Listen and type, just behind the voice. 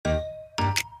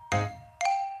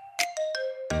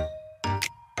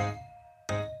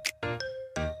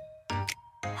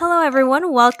Hello,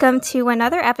 everyone. Welcome to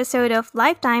another episode of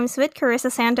Lifetimes with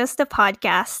Carissa Santos, the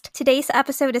podcast. Today's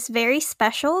episode is very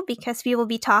special because we will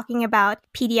be talking about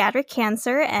pediatric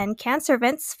cancer and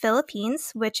Cancervents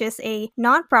Philippines, which is a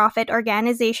nonprofit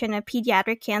organization of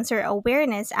pediatric cancer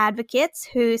awareness advocates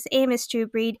whose aim is to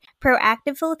breed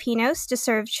proactive Filipinos to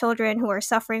serve children who are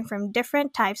suffering from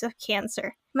different types of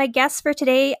cancer. My guests for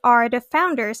today are the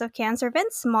founders of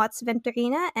Cancervents, Mots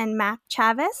Venturina and Mac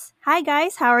Chavez. Hi,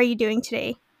 guys. How are you doing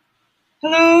today?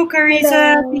 Hello, Carissa.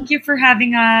 Hello. Thank you for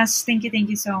having us. Thank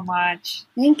you so much.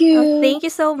 Thank Oh, you. thank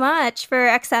you so much for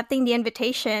accepting the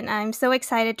invitation. I'm so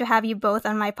excited to have you both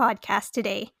on my podcast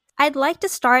today. I'd like to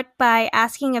start by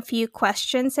asking a few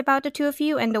questions about the two of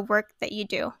you and the work that you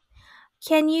do.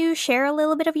 Can you share a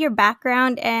little bit of your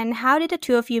background and how did the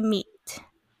two of you meet?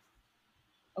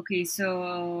 Okay,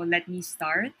 so let me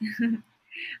start.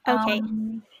 Okay.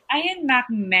 I and Mac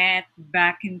met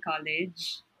back in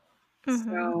college.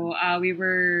 Mm-hmm. We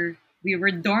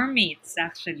were dorm mates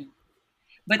actually.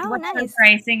 But Oh, what's nice.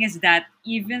 surprising is that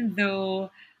even though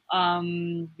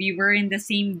we were in the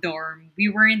same dorm, we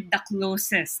weren't the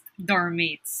closest dorm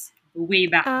mates way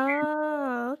back then.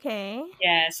 Oh, okay.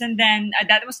 Yes, and then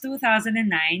that was 2009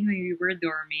 when we were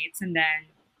dorm mates, and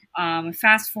then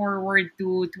fast forward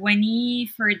to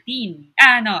 2014.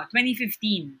 No,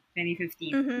 2015.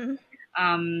 2015. Mm-hmm.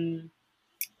 Um,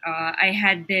 I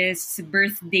had this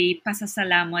birthday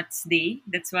pasasalamats day.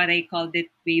 That's what I called it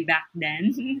way back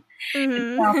then. It's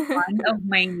a Mm-hmm. fun of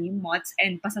my name, Mots,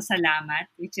 and pasasalamat,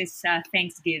 which is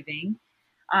Thanksgiving.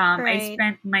 I Right.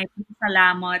 spent my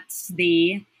pasasalamats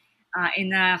day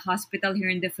in a hospital here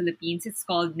in the Philippines. It's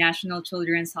called National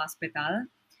Children's Hospital.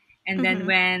 And then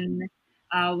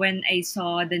Mm-hmm. when I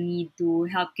saw the need to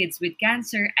help kids with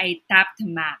cancer, I tapped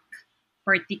MAC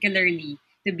particularly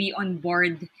to be on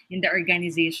board in the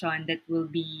organization that will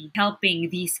be helping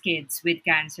these kids with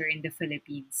cancer in the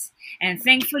Philippines. And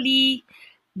thankfully,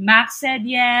 Max said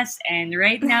yes, and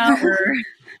right now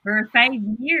we're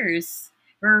 5 years.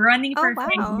 We're running Oh, for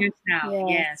five wow. years now.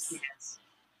 Yes, Yes. yes.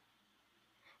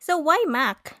 So why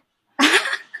Mac?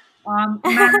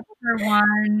 Math for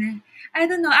one. I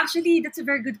don't know. Actually, that's a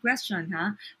very good question,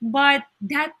 huh? But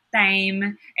that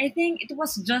time, I think it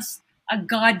was just a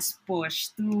God's push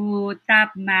to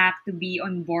tap Mac to be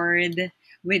on board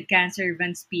with Cancer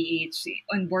Events PH,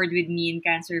 on board with me in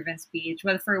Cancer Events PH.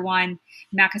 Well, for one,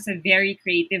 Mac is a very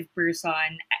creative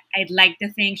person. I'd like to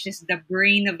think she's the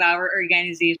brain of our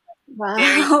organization.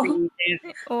 Very Wow.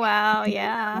 creative. Wow,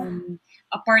 yeah.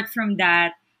 Apart from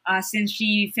that, since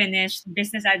she finished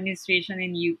business administration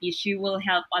in UP, she will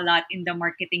help a lot in the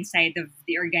marketing side of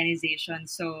the organization.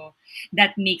 So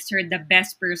that makes her the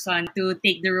best person to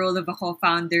take the role of a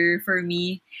co-founder for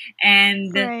me.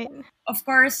 And Right. of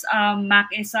course, Mac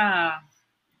is a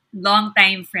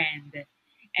longtime friend.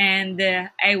 And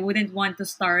I wouldn't want to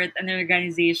start an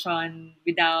organization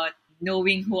without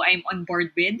knowing who I'm on board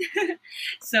with.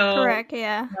 So Correct,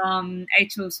 yeah. I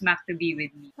chose Mac to be with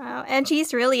me. Wow. And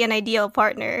she's really an ideal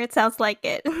partner. It sounds like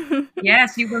it.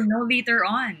 Yes, you will know later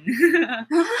on.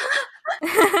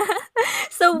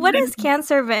 So, what is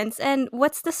Cancer Vents and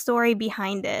what's the story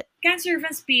behind it? Cancer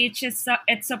Servant Speech is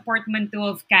it's a portmanteau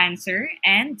of cancer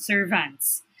and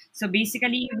servants. So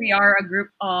basically, we are a group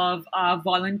of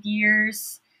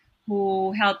volunteers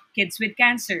who help kids with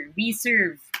cancer. We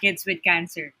serve kids with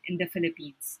cancer in the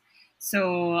Philippines.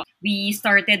 So we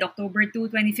started October 2,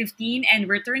 2015, and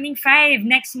we're turning 5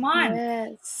 next month.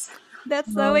 Yes.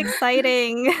 That's so So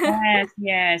exciting. yes,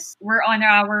 yes. We're on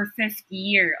our 5th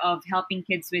year of helping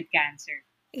kids with cancer.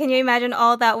 Can you imagine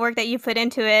all that work that you put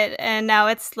into it and now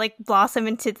it's like blossom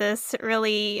into this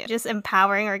really just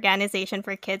empowering organization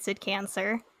for kids with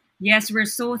cancer? Yes, we're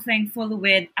so thankful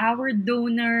with our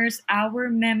donors, our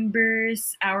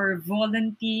members, our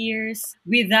volunteers.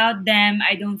 Without them,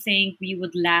 I don't think we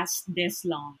would last this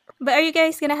long. But are you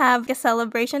guys gonna have a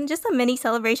celebration, just a mini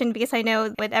celebration? Because I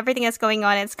know with everything that's going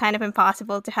on, it's kind of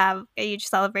impossible to have a huge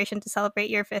celebration to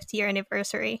celebrate your 50th year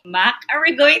anniversary. Mac, are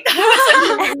we going to have a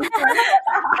celebration?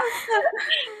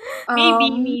 Maybe,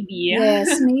 maybe.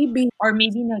 Yes, maybe. Or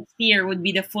maybe next year would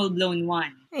be the full blown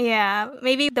one. Yeah,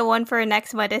 maybe the one for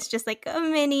next month is just like a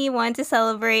mini one to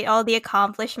celebrate all the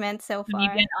accomplishments so Maybe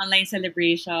far. an online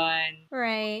celebration.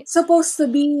 Right. Supposed to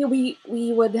be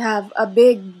we would have a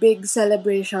big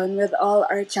celebration with all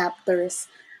our chapters,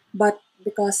 but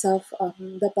because of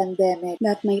the pandemic,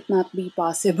 that might not be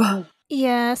possible.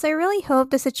 Yes, I really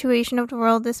hope the situation of the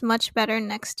world is much better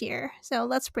next year. So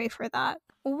let's pray for that.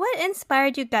 What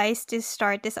inspired you guys to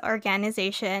start this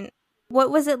organization? What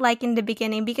was it like in the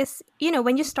beginning? Because,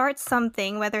 when you start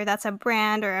something, whether that's a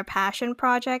brand or a passion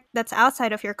project that's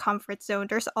outside of your comfort zone,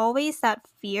 there's always that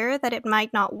fear that it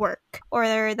might not work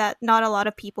or that not a lot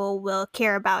of people will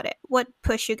care about it. What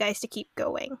pushed you guys to keep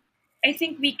going? I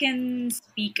think we can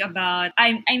speak about,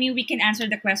 I mean, we can answer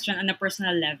the question on a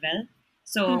personal level. Mm-hmm.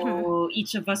 So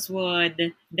each of us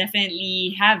would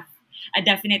definitely have a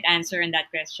definite answer on that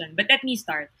question. But let me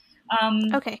start.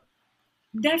 Um, Okay.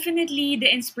 Definitely the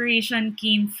inspiration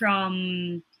came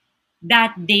from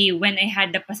that day when I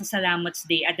had the Pasasalamat's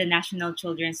Day at the National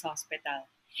Children's Hospital.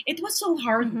 It was so Mm-hmm.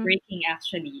 heartbreaking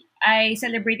actually. I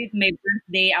celebrated my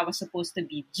birthday. I was supposed to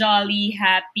be jolly,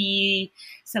 happy,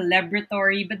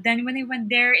 celebratory, but then when I went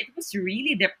there, it was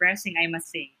really depressing, I must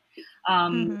say.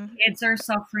 Mm-hmm. Kids are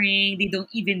suffering. They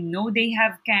don't even know they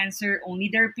have cancer. Only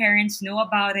their parents know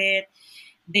about it.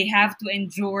 They have to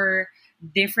endure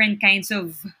different kinds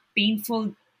of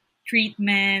painful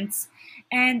treatments.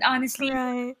 And honestly,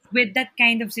 Right. with that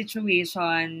kind of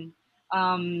situation,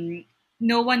 um,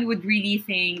 no one would really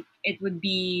think it would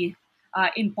be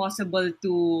impossible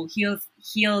to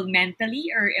heal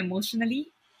mentally or emotionally.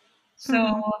 So,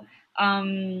 Mm-hmm.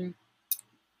 um,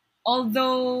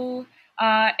 although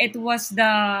it was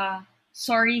the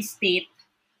sorry state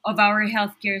of our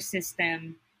healthcare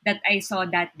system that I saw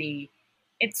that day,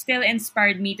 it still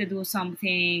inspired me to do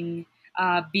something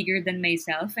bigger than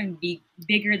myself and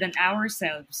bigger than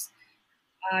ourselves.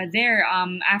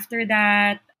 After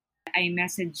that, I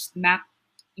messaged Mac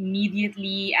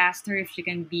immediately, asked her if she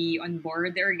can be on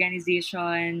board the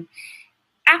organization.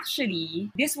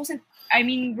 Actually, this wasn't, I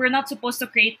mean, we're not supposed to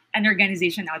create an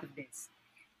organization out of this.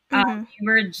 Mm-hmm. We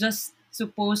were just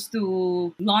supposed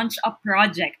to launch a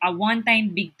project, a one-time,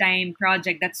 big-time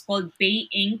project that's called Pay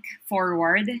Inc.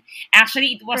 Forward.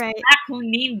 Actually, it was Right. Mac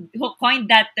who coined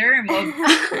that term of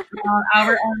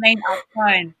our online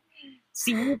option.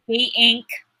 See, Pay Inc.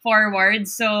 Forward.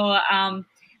 So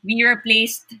we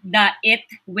replaced the it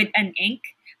with an ink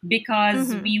because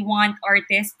Mm-hmm. we want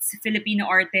artists, Filipino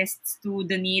artists, to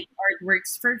donate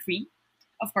artworks for free.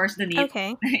 Of course, donate.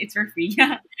 Okay. It's for free.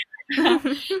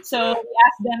 So we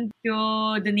asked them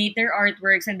to donate their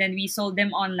artworks and then we sold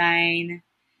them online.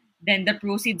 Then the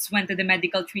proceeds went to the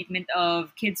medical treatment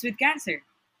of kids with cancer.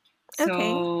 Okay.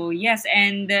 So, yes,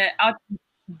 and out of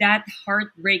that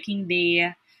heartbreaking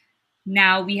day,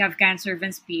 now we have Cancer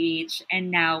Events PH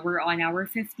and now we're on our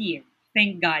 50th year.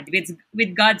 Thank God.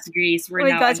 With God's grace, we're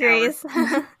With now on God's our grace.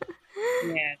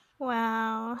 yeah.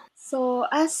 Wow. So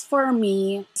as for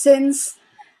me, since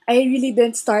I really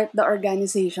didn't start the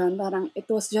organization, parang it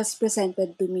was just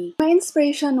presented to me. My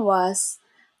inspiration was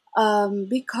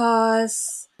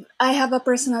because I have a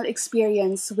personal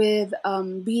experience with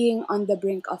being on the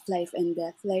brink of life and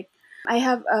death. Like I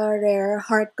have a rare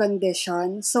heart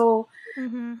condition. So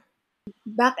Mm-hmm.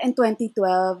 back in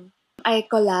 2012, I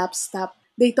collapsed.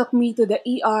 They took me to the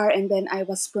ER and then I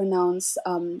was pronounced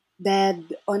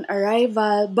dead on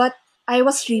arrival. But I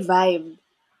was revived.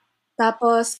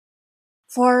 Tapos,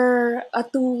 for a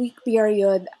 2 week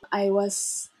period, I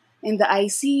was in the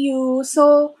ICU.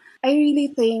 So, I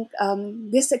really think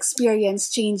this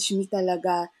experience changed me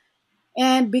talaga.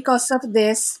 And because of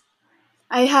this,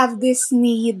 I have this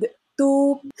need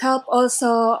to help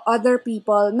also other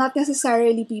people, not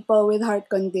necessarily people with heart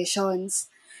conditions.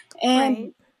 Right.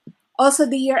 And also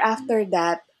the year after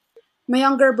that, my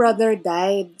younger brother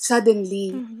died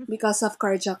suddenly Mm-hmm. because of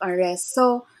cardiac arrest.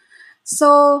 So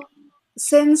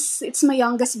since it's my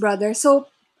youngest brother, so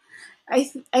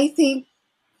I think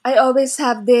I always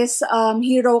have this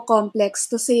hero complex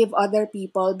to save other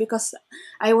people because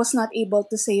I was not able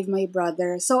to save my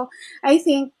brother. So I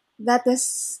think that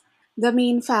is the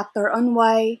main factor on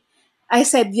why I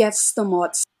said yes to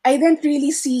MOTS. I didn't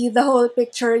really see the whole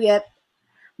picture yet,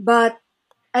 but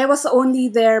I was only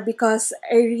there because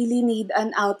I really need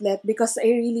an outlet because I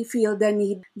really feel the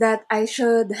need that I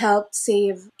should help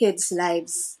save kids'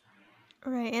 lives.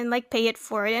 Right. And like pay it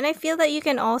forward. And I feel that you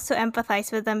can also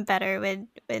empathize with them better with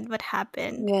what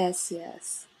happened. Yes,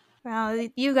 yes. Wow,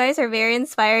 you guys are very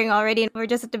inspiring already, and we're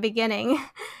just at the beginning.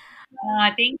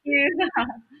 Thank you.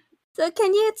 So,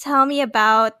 can you tell me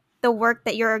about the work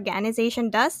that your organization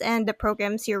does and the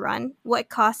programs you run? What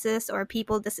causes or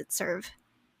people does it serve?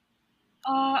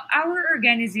 Our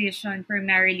organization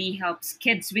primarily helps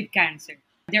kids with cancer.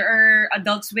 There are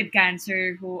adults with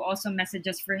cancer who also message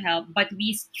us for help, but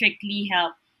we strictly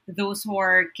help those who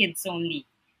are kids only,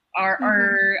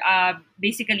 Mm-hmm.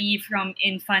 basically from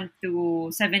infant to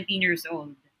 17 years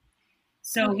old.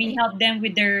 So we Okay. help them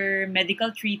with their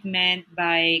medical treatment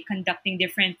by conducting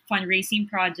different fundraising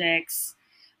projects.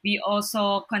 We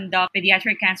also conduct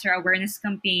pediatric cancer awareness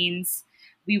campaigns.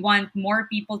 We want more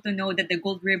people to know that the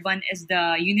gold ribbon is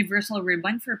the universal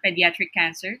ribbon for pediatric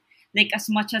cancer. Like as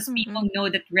much as Mm-hmm. people know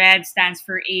that red stands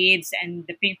for AIDS and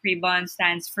the pink ribbon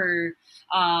stands for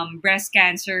breast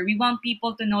cancer, we want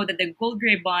people to know that the gold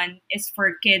ribbon is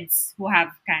for kids who have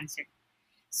cancer.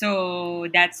 So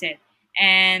that's it.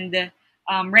 And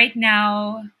right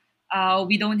now,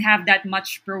 we don't have that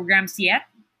much programs yet.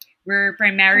 We're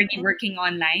primarily Okay. working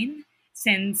online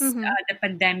since Mm-hmm. the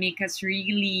pandemic has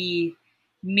really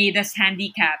made us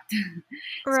handicapped.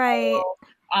 Right. So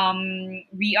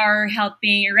we are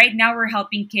helping, right now, we're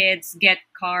helping kids get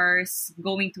cars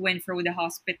going to and fro the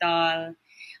hospital.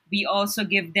 We also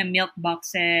give them milk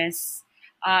boxes.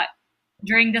 Uh,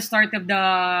 During the start of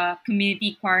the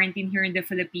community quarantine here in the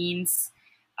Philippines,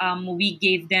 we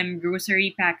gave them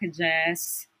grocery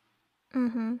packages.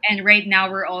 Mm-hmm. And right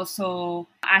now, we're also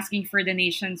asking for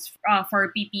donations for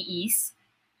PPEs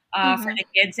for Mm-hmm. the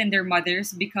kids and their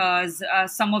mothers because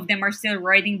some of them are still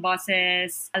riding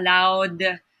buses,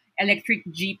 allowed electric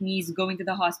jeepneys going to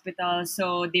the hospital.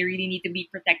 So they really need to be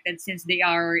protected since they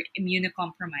are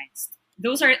immunocompromised.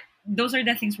 Those are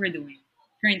the things we're doing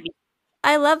currently.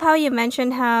 I love how you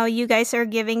mentioned how you guys are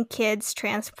giving kids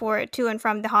transport to and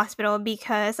from the hospital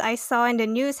because I saw in the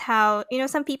news how,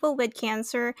 some people with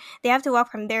cancer, they have to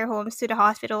walk from their homes to the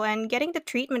hospital and getting the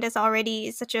treatment is already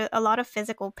such a lot of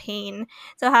physical pain.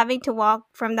 So having to walk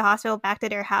from the hospital back to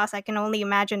their house, I can only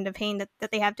imagine the pain that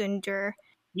they have to endure.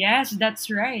 Yes, that's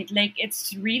right. Like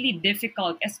it's really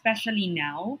difficult, especially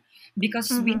now, because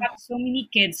we Mhm. have so many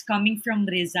kids coming from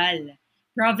Rizal,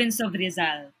 province of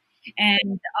Rizal,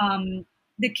 and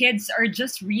the kids are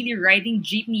just really riding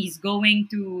jeepneys going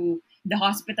to the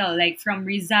hospital. Like from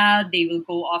Rizal, they will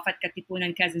go off at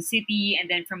Katipunan, Quezon City, and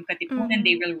then from Katipunan,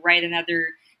 they Mhm. will ride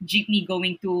another jeepney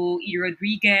going to E.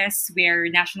 Rodriguez, where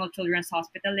National Children's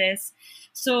Hospital is.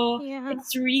 So Yeah.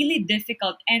 it's really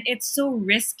difficult and it's so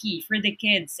risky for the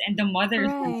kids and the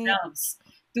mothers Right. themselves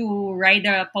to ride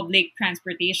the public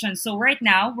transportation. So right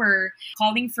now we're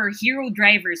calling for hero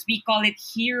drivers. We call it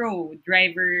Hero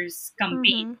Drivers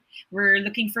Campaign. Mhm. We're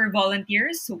looking for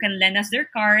volunteers who can lend us their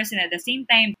cars and at the same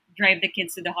time drive the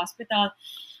kids to the hospital.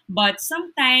 But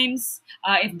sometimes,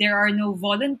 if there are no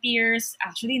volunteers,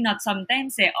 actually not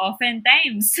sometimes,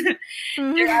 oftentimes,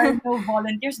 there are Mhm. no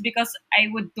volunteers because I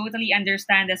would totally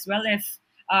understand as well if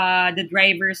the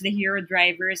drivers, the hero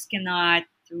drivers, cannot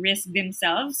risk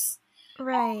themselves.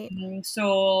 Right.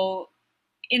 So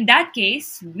in that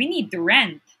case, we need to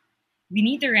rent. We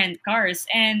need to rent cars,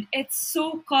 and it's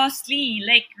so costly,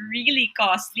 like really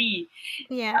costly.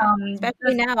 Yeah.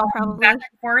 Especially Just now back probably.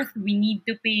 and forth, we need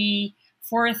to pay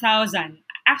 4,000.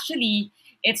 Actually,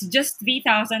 it's just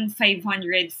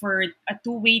 3,500 for a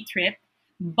two-way trip.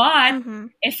 But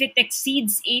Mhm. if it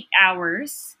exceeds 8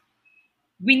 hours,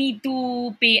 we need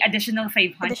to pay additional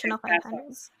 500 Additional 500.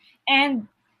 pesos. And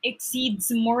exceeds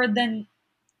more than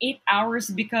 8 hours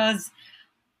because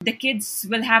the kids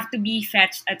will have to be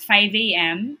fetched at 5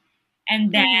 a.m.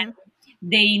 and then Mhm.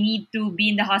 they need to be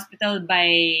in the hospital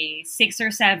by 6 or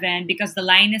 7 because the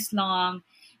line is long.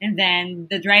 And then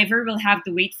the driver will have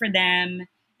to wait for them.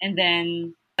 And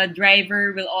then the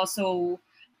driver will also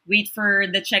wait for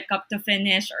the checkup to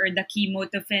finish or the chemo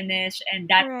to finish. And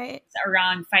that Right. takes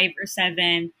around 5 or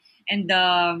 7. And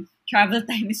the travel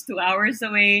time is 2 hours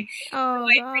away. So Oh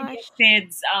it really gosh.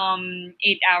 exceeds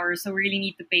 8 hours. So we really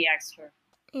need to pay extra.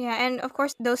 Yeah, and of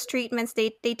course those treatments they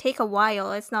take a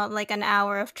while. It's not like an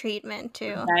hour of treatment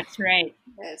too. That's right.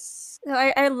 Yes. So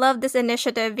I love this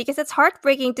initiative because it's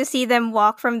heartbreaking to see them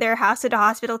walk from their house to the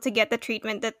hospital to get the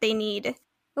treatment that they need.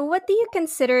 But what do you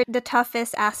consider the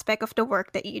toughest aspect of the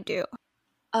work that you do?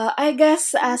 I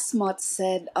guess as Mott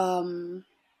said,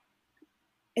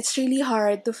 it's really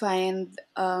hard to find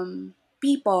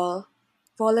people,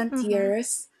 Mhm.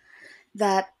 volunteers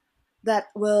that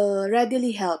will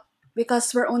readily help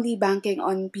because we're only banking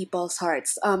on people's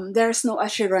hearts. There's no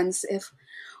assurance if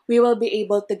we will be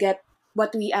able to get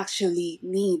what we actually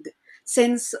need.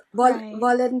 Since Right.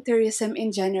 volunteerism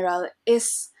in general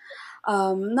is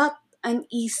not an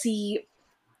easy,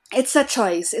 it's a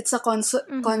choice, it's a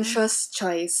Mhm. conscious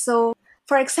choice. So,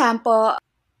 for example,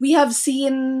 we have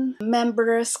seen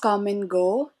members come and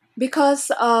go because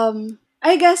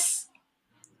I guess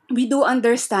we do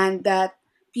understand that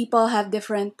people have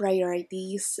different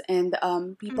priorities and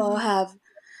people Mhm. have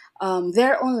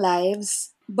their own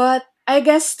lives. But I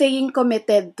guess staying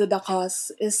committed to the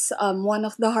cause is one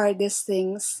of the hardest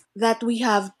things that we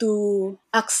have to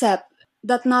accept,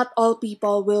 that not all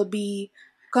people will be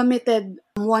committed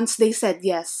once they said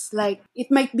yes. Like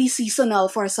it might be seasonal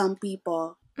for some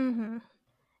people. Mhm.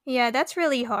 Yeah, that's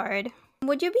really hard.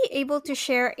 Would you be able to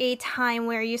share a time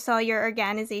where you saw your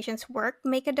organization's work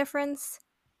make a difference?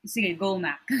 Sige, go,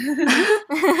 Mac.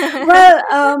 Well,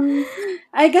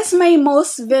 I guess my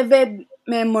most vivid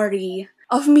memory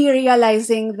of me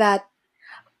realizing that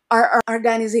our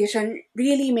organization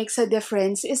really makes a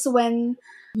difference is when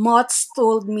Mots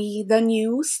told me the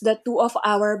news that two of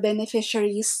our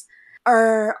beneficiaries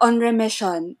are on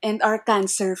remission and are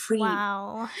cancer free.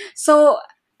 Wow. So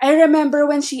I remember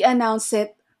when she announced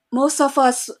it, most of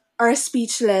us are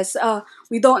speechless.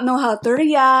 We don't know how to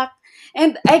react.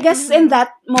 And I guess in Mm-hmm.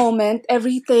 that moment,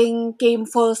 everything came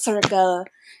full circle.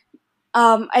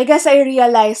 I guess I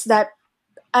realized that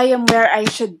I am where I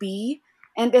should be,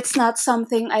 and it's not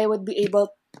something I would be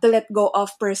able to let go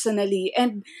of personally.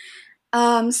 And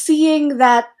seeing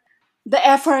that the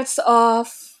efforts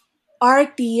of our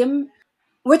team,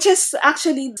 which is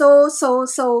actually so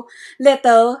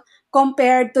little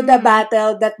compared to the Mm-hmm.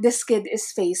 battle that this kid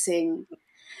is facing.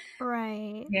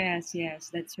 Right. Yes, yes,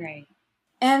 that's right.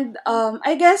 And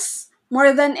I guess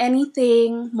more than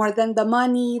anything, more than the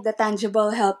money, the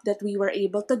tangible help that we were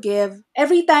able to give,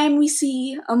 every time we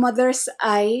see a mother's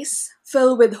eyes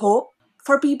fill with hope,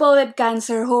 for people with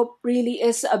cancer, hope really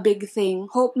is a big thing.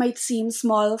 Hope might seem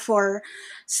small for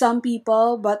some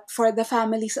people, but for the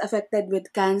families affected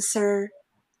with cancer,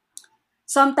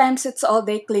 sometimes it's all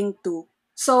they cling to.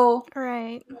 So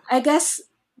Right. I guess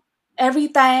every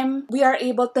time we are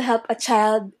able to help a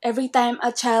child, every time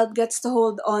a child gets to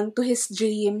hold on to his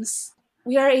dreams,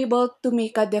 we are able to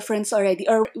make a difference already,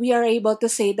 or we are able to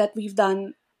say that we've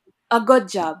done a good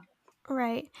job.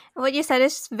 Right. What you said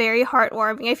is very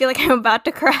heartwarming. I feel like I'm about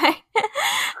to cry.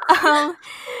 um,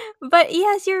 but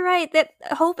yes, you're right that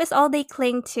hope is all they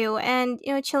cling to, and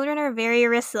children are very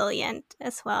resilient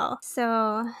as well.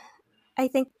 So I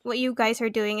think what you guys are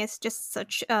doing is just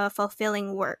such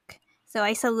fulfilling work. So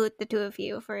I salute the two of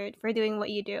you for doing what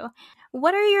you do.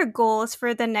 What are your goals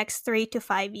for the next 3 to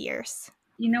 5 years?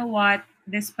 You know what?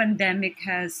 This pandemic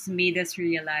has made us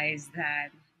realize that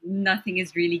nothing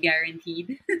is really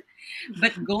guaranteed.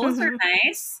 But goals are Mm-hmm.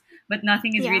 nice, but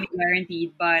nothing is Yeah. really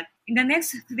guaranteed. But in the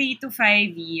next 3 to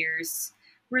 5 years,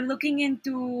 we're looking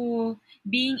into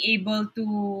being able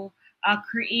to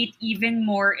create even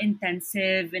more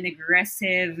intensive and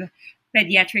aggressive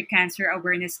pediatric cancer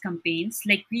awareness campaigns.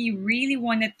 Like, we really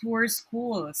want to tour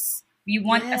schools. We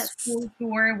want a Yes. school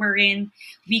tour wherein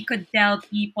we could tell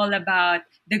people about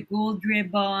the gold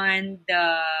ribbon,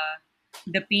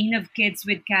 the pain of kids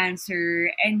with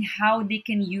cancer, and how they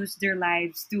can use their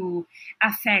lives to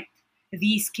affect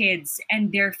these kids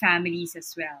and their families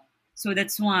as well. So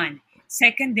that's one.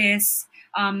 Second is,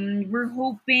 we're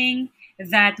hoping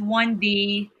that one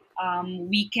day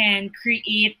we can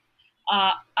create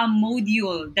a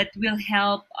module that will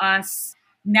help us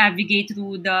navigate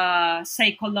through the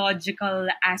psychological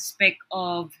aspect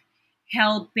of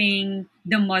helping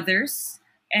the mothers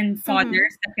and Mm-hmm.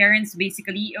 fathers, the parents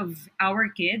basically of our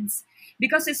kids,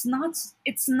 because it's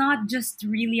not just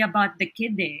really about the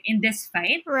kid in this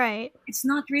fight. Right. It's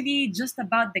not really just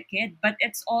about the kid, but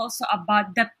it's also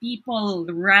about the people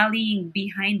rallying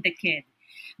behind the kid,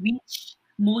 which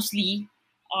mostly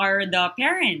are the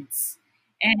parents.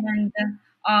 And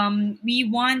we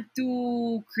want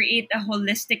to create a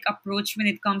holistic approach when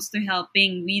it comes to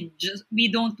helping. We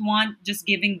don't want just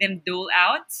giving them dole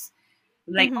outs,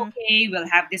 like, Mm-hmm. okay, we'll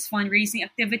have this fundraising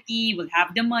activity, we'll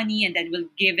have the money, and then we'll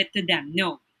give it to them.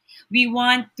 No, we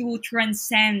want to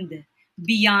transcend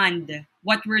beyond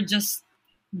what we're just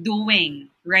doing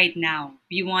right now.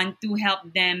 We want to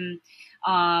help them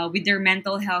with their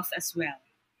mental health as well.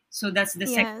 So that's the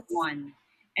second Yes. one.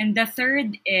 And the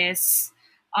third is,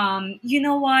 you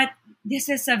know what, this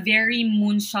is a very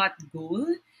moonshot goal,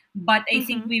 but I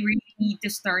think Mm-hmm. we really need to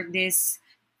start this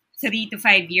 3 to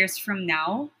 5 years from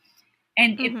now.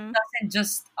 And it Mm-hmm. doesn't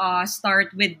just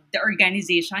start with the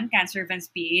organization, Cancer Events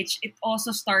PH. It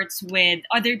also starts with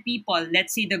other people,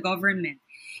 let's say the government.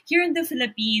 Here in the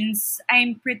Philippines,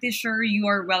 I'm pretty sure you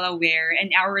are well aware,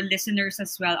 and our listeners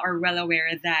as well are well aware,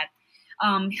 that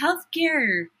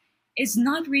healthcare is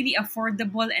not really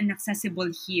affordable and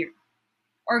accessible here.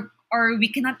 Or we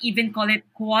cannot even call it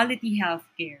quality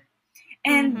healthcare.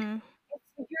 And Mm-hmm.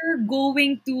 if you're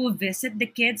going to visit the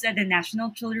kids at the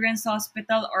National Children's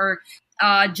Hospital or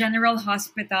General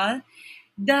Hospital,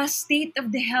 the state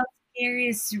of the healthcare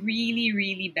is really,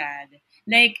 really bad.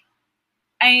 Like,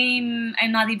 I'm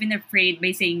not even afraid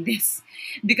by saying this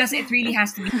because it really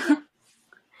has to be.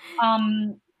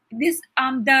 This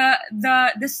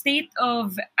the state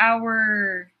of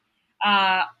our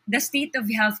the state of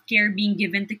healthcare being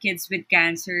given to kids with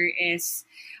cancer is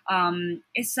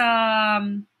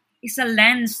is a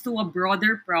lens to a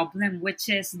broader problem, which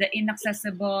is the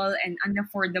inaccessible and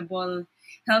unaffordable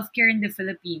healthcare in the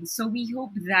Philippines. So we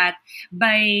hope that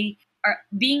by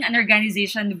being an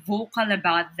organization vocal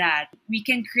about that, we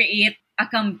can create a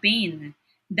campaign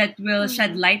that will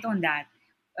shed Mhm. light on that.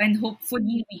 And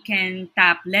hopefully, we can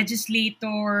tap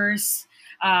legislators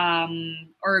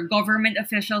or government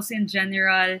officials in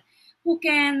general who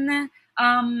can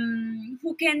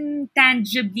who can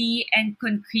tangibly and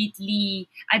concretely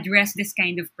address this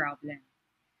kind of problem.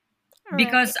 Right.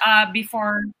 Because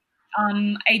before,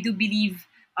 I do believe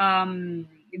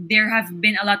there have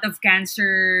been a lot of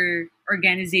cancer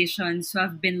organizations who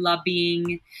have been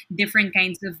lobbying different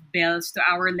kinds of bills to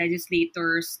our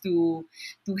legislators to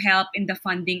help in the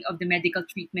funding of the medical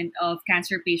treatment of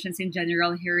cancer patients in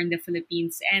general here in the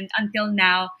Philippines. And until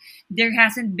now, there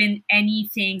hasn't been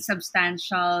anything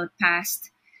substantial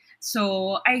passed.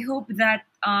 So I hope that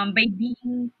by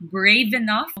being brave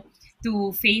enough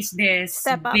to face this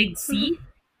Step up. big sea,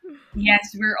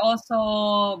 yes, we're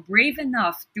also brave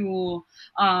enough to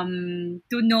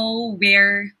know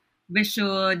where we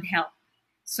should help.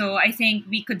 So I think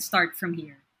we could start from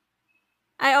here.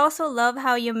 I also love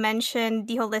how you mentioned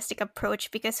the holistic approach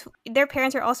because their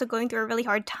parents are also going through a really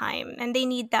hard time and they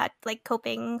need that like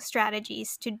coping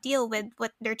strategies to deal with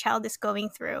what their child is going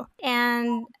through.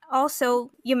 And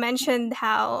also you mentioned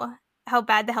how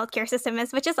bad the healthcare system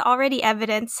is, which is already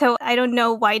evident. So I don't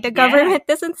know why the Yes, government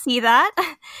doesn't see that.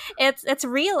 It's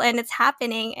real and it's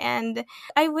happening and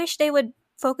I wish they would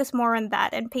focus more on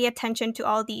that and pay attention to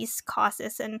all these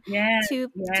causes and yes, to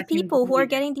yes, people who are indeed.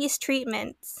 getting these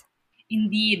treatments.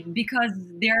 Indeed, because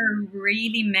there are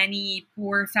really many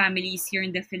poor families here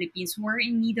in the Philippines who are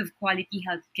in need of quality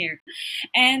healthcare.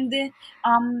 And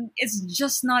it's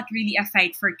just not really a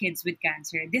fight for kids with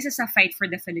cancer. This is a fight for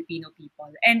the Filipino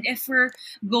people. And if we're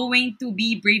going to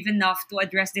be brave enough to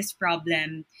address this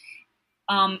problem,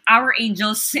 our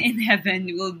angels in heaven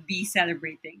will be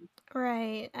celebrating.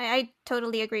 Right. I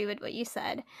totally agree with what you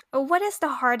said. What is the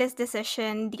hardest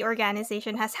decision the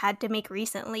organization has had to make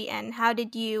recently, and how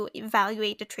did you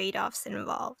evaluate the trade offs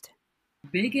involved?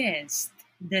 Biggest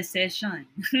decision.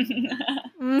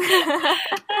 Mm-hmm.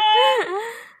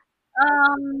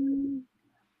 um,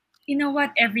 you know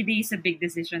what? Every day is a big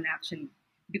decision, actually.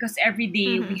 Because every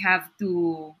day we have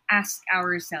to ask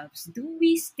ourselves, do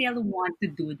we still want to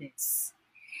do this?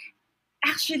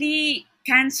 Actually,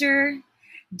 cancer,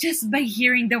 just by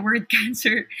hearing the word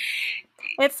cancer,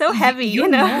 It's so heavy, you you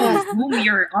know? know Yes. whom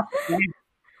you're up against.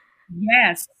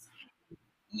 Yes,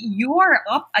 you are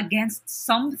up against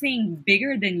something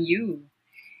bigger than you.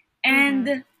 Mm-hmm.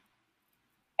 And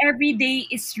every day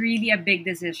is really a big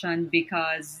decision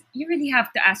because you really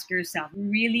have to ask yourself,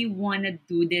 really want to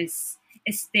do this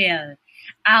still,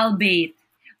 albeit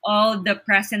all the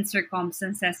present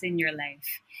circumstances in your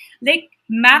life. Like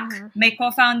Mac, Mm-hmm. my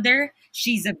co-founder,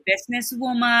 she's a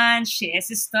businesswoman. She is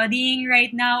studying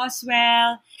right now as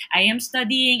well. I am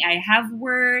studying. I have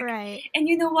work. Right. And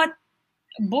you know what?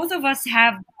 Both of us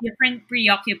have different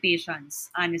preoccupations,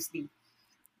 honestly.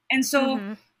 And so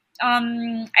Mm-hmm.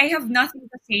 I have nothing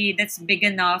to say that's big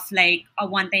enough, like a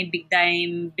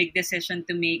big decision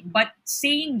to make. But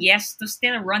saying yes to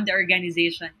still run the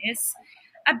organization is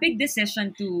a big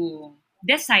decision to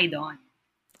decide on.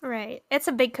 Right. It's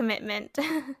a big commitment.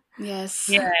 Yes.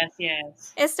 Yes,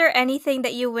 yes. Is there anything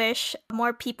that you wish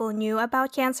more people knew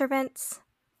about cancer vents?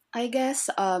 I guess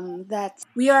that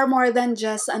we are more than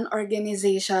just an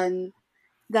organization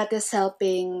that is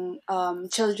helping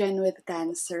children with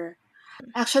cancer.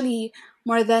 Actually,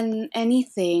 more than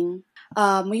anything,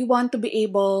 we want to be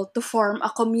able to form a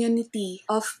community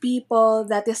of people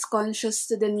that is conscious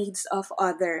to the needs of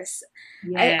others.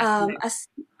 I Yes, yes. as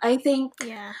I think,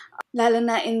 Yeah. lalo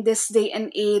na in this day and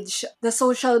age, the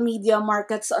social media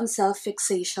markets on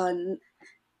self-fixation.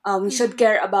 We should Mm-hmm.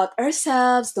 care about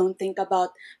ourselves. Don't think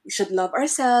about, we should love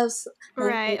ourselves.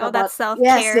 Don't Right. think Oh, that's about, self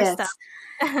yes, care stuff.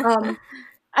 yes. Um,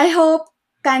 I hope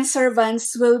cancer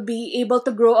vans will be able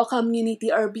to grow a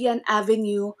community or be an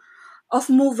avenue of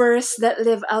movers that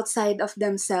live outside of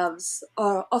themselves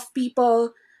or of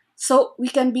people, so we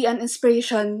can be an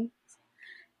inspiration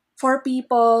for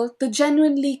people to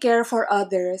genuinely care for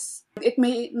others. It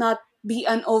may not be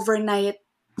an overnight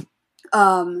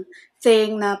um,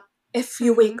 thing na if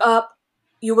you Mm-hmm. wake up,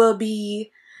 you will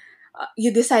be,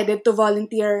 you decided to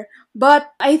volunteer.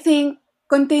 But I think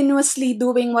continuously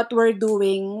doing what we're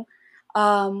doing,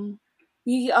 um,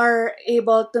 we are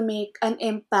able to make an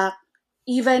impact,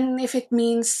 even if it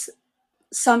means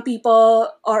some people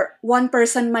or one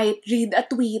person might read a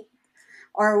tweet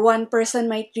or one person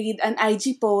might read an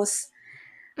IG post.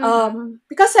 Mm-hmm.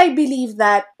 Because I believe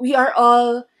that we are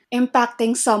all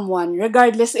impacting someone,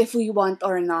 regardless if we want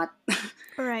or not.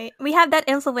 Right. We have that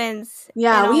influence in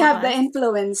Yeah, we all of have the us.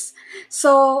 influence.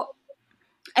 So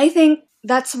I think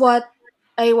that's what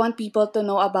I want people to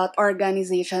know about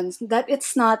organizations, that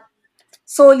it's not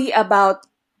solely about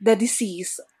the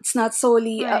disease. It's not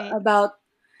solely Right. about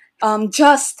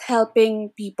just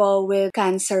helping people with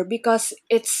cancer, because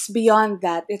it's beyond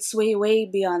that. It's way, way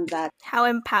beyond that. How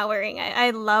empowering.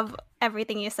 I love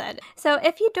everything you said. So,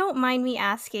 if you don't mind me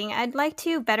asking, I'd like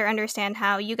to better understand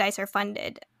how you guys are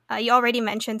funded. You already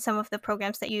mentioned some of the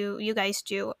programs that you guys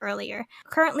do earlier.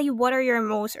 Currently, what are your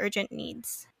most urgent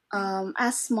needs?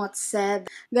 As Mott said,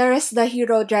 there is the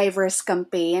Hero Drivers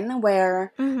campaign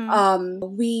where Mm-hmm.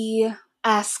 we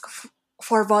ask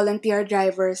for volunteer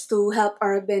drivers to help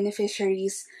our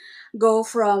beneficiaries go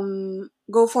for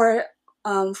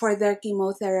their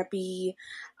chemotherapy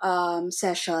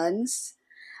sessions.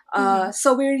 Mm-hmm.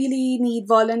 So we really need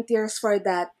volunteers for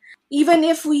that. Even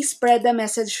if we spread the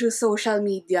message through social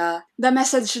media, the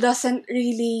message doesn't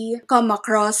really come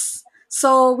across.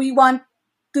 So we want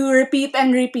to repeat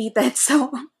and repeat it.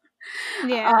 So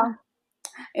Yeah. uh,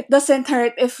 it doesn't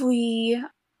hurt if we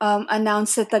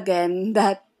announce it again,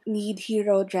 that need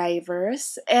hero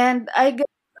drivers. And I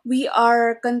guess we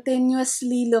are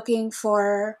continuously looking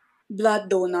for blood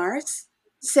donors,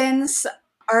 since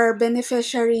our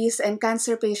beneficiaries and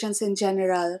cancer patients in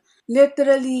general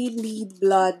literally need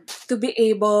blood to be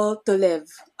able to live.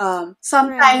 Right.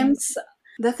 Sometimes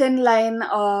the thin line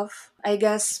of, I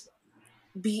guess,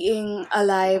 being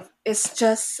alive is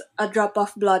just a drop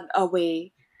of blood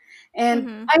away. And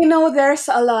Mm-hmm. I know there's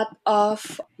a lot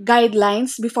of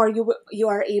guidelines before you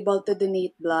are able to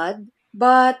donate blood,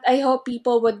 but I hope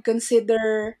people would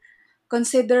consider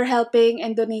helping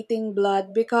and donating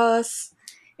blood, because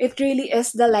it really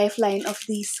is the lifeline of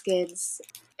these kids.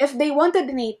 If they want to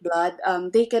donate blood,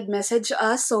 they could message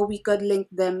us so we could link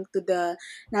them to the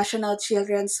National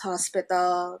Children's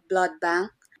Hospital Blood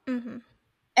Bank. Mm-hmm.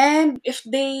 And if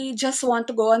they just want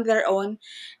to go on their own,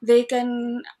 they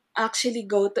can actually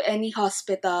go to any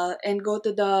hospital and go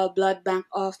to the blood bank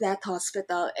of that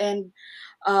hospital and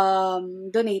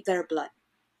donate their blood.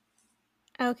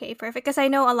 Okay, perfect. Because I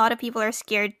know a lot of people are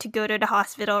scared to go to the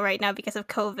hospital right now because of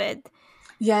COVID.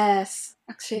 Yes, Yes,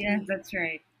 actually. that's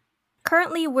right.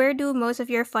 Currently, where do most of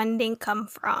your funding come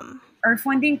from? Our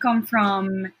funding come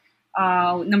from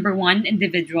number one,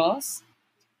 individuals.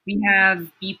 We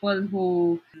have people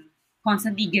who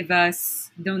constantly give us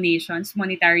donations,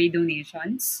 monetary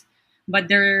donations, but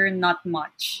they're not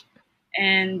much.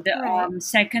 And Right.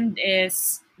 second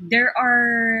is there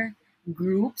are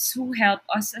groups who help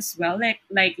us as well.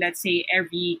 Like let's say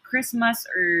every Christmas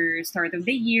or start of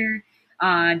the year,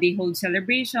 they hold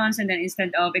celebrations, and then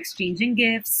instead of exchanging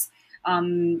gifts,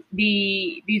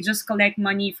 they just collect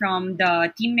money from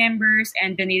the team members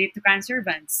and donate it to cancer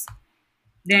events.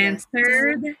 Then Yes.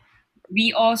 Mm-hmm. third,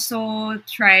 we also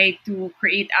try to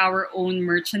create our own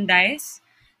merchandise.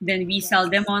 Then we sell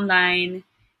them Yes. online,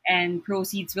 and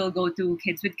proceeds will go to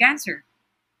kids with cancer.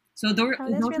 So Oh,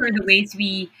 that's those really are the nice. ways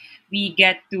we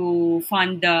get to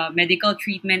fund the medical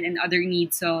treatment and other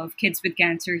needs of kids with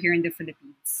cancer here in the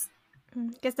Philippines.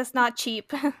 Because that's not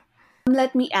cheap.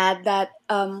 Let me add that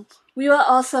we will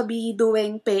also be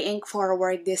doing paying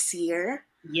forward this year.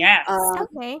 Yes. Um,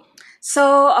 Okay.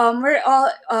 So we're all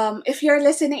if you're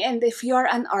listening and if you're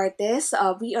an artist,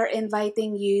 we are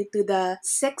inviting you to the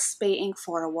sixth Paying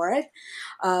Forward,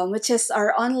 which is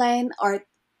our online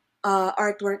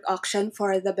artwork auction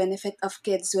for the benefit of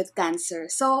kids with cancer.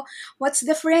 So what's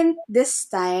different this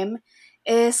time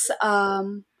is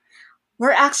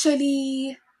we're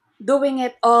actually doing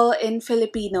it all in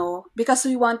Filipino, because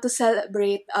we want to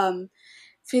celebrate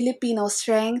Filipino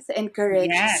strength and courage.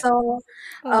 Yes. So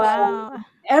Wow.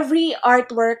 every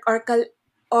artwork or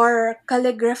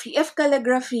calligraphy, if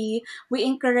calligraphy, we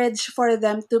encourage for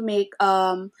them to make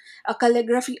a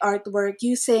calligraphy artwork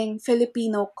using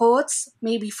Filipino quotes,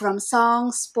 maybe from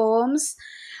songs, poems.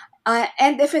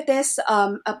 And if it is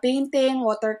a painting,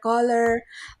 watercolor,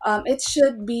 it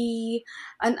should be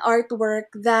an artwork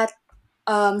that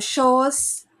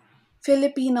shows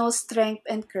Filipino strength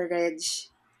and courage.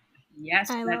 Yes,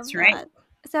 I that's love right. that.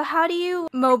 So, how do you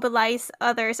mobilize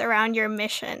others around your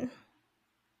mission?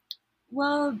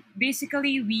 Well,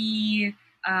 basically, we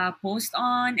post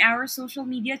on our social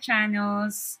media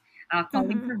channels,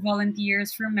 calling Mm-hmm. for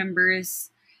volunteers, for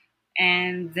members,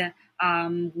 and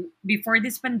before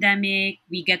this pandemic,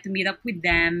 we get to meet up with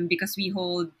them because we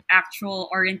hold actual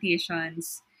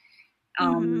orientations.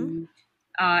 Mm-hmm.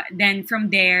 Um, then from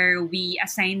there, we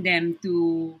assign them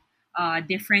to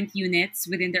different units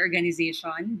within the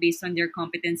organization based on their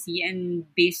competency and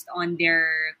based on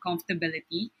their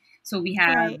comfortability. So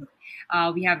Right.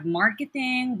 we have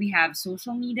marketing, we have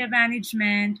social media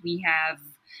management, we have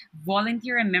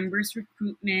volunteer and members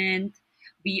recruitment.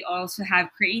 We also have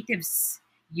creatives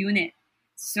unit.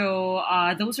 So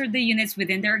those are the units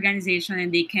within the organization,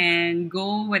 and they can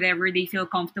go whatever they feel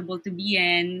comfortable to be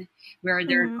in, where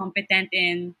they're Mm-hmm. competent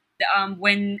in.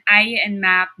 When I and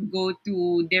Map go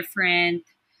to different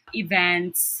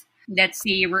events, let's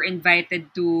say we're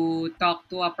invited to talk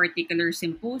to a particular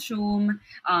symposium,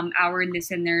 our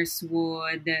listeners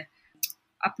would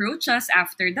approach us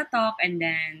after the talk and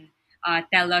then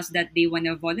tell us that they want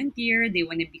to volunteer, they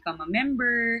want to become a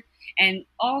member, and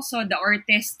also the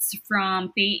artists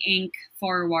from Pay Inc.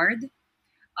 Forward.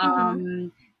 Mm-hmm.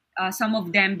 Um, some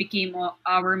of them became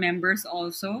our members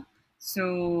also.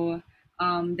 So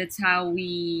that's how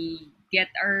we get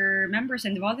our members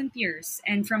and volunteers.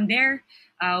 And from there,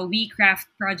 we craft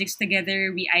projects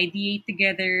together, we ideate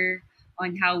together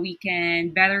on how we can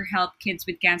better help kids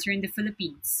with cancer in the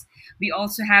Philippines. We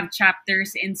also have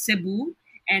chapters in Cebu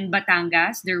and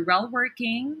Batangas. They're well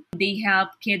working. They help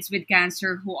kids with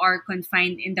cancer who are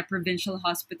confined in the provincial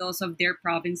hospitals of their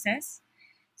provinces.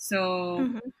 So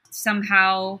Mm-hmm.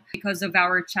 somehow, because of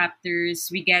our chapters,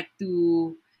 we get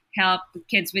to help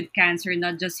kids with cancer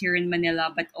not just here in Manila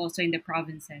but also in the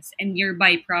provinces and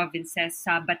nearby provinces,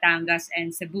 Batangas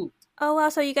and Cebu. Oh wow,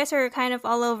 so you guys are kind of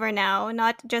all over now,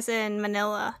 not just in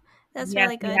Manila. That's Yes,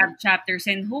 really we good. have chapters,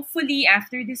 and hopefully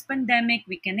after this pandemic,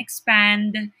 we can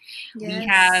expand. We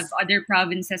have Yes. other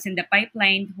provinces in the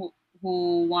pipeline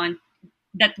who want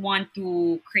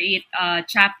to create a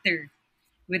chapter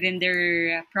within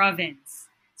their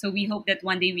province. So we hope that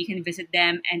one day we can visit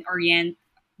them and orient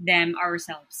them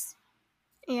ourselves.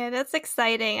 Yeah, that's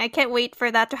exciting. I can't wait for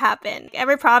that to happen.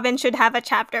 Every province should have a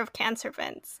chapter of Cancer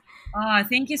Vents.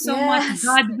 Thank you so much. Yes.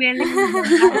 God willing, we'll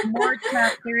have more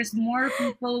chapters, more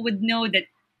people would know that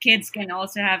kids can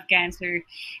also have cancer,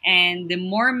 and the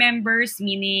more members,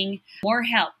 meaning more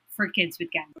help for kids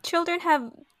with cancer. Children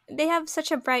have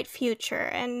such a bright future,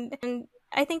 and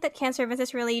I think that Cancer Vents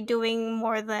is really doing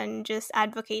more than just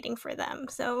advocating for them.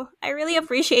 So I really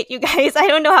appreciate you guys. I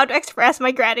don't know how to express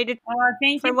my gratitude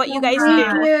Thank for you what so you guys Thank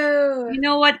much. do. you. You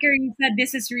know what, Carissa?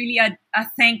 This is really a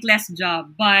thankless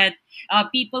job, but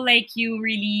people like you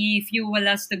really fuel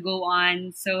us to go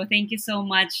on. So thank you so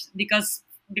much because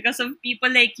of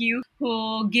people like you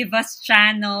who give us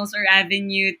channels or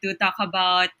avenue to talk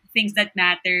about things that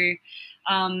matter.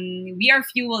 We are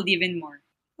fueled even more.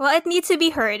 Well, it needs to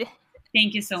be heard.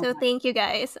 Thank you so So much. thank you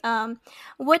guys.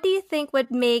 What do you think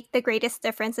would make the greatest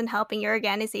difference in helping your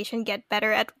organization get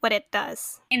better at what it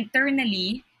does?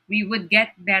 Internally, we would get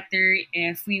better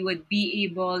if we would be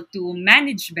able to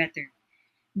manage better,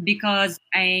 because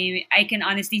I can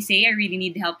honestly say I really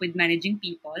need help with managing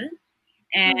people.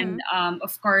 Mm-hmm. And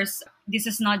of course, this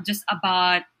is not just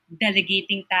about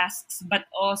delegating tasks,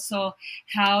 but also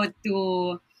how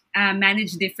to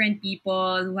manage different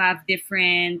people who have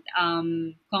different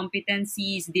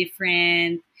competencies,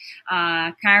 different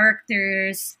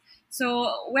characters.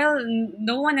 So, well,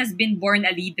 no one has been born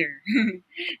a leader.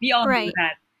 We all know Right.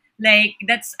 that. Like,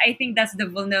 I think that's the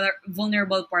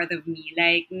vulnerable part of me.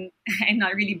 Like, I'm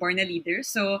not really born a leader.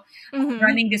 So, Mm-hmm.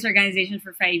 running this organization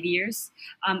for 5 years,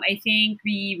 I think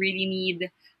we really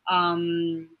need,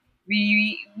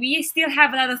 we still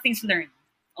have a lot of things to learn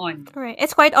on. Right.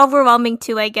 It's quite overwhelming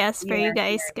too, I guess, for you Yes,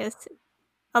 guys, yes. because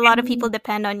a lot of people And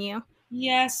depend on you.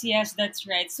 yes, yes, that's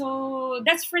right. So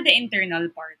that's for the internal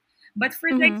part. But for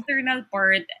the Mm-hmm. external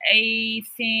part, I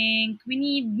think we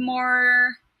need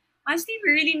more, honestly,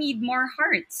 we really need more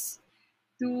hearts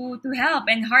to help,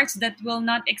 and hearts that will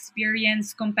not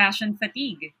experience compassion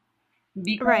fatigue. Right.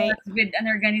 Because with an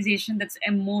organization that's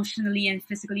emotionally and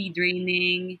physically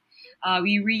draining,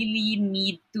 we really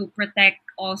need to protect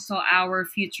also our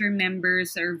future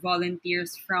members or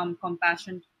volunteers from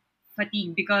compassion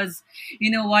fatigue. Because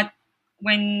you know what,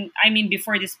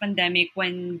 before this pandemic,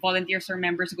 when volunteers or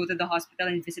members go to the hospital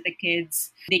and visit the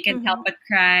kids, they can't help Mm-hmm. but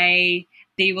cry.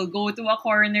 They will go to a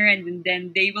corner and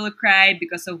then they will cry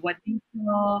because of what they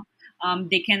saw.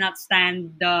 They cannot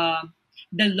stand the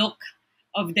look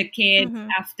of the kids Mm-hmm.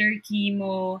 after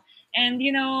chemo. And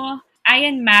I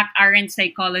and Mac aren't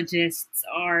psychologists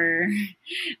or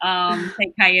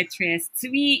psychiatrists.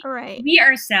 We Right. we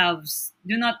ourselves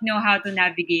do not know how to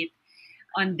navigate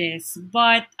on this,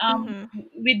 but Mm-hmm.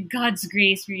 with God's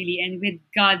grace, really, and with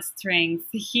God's strength,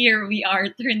 here we are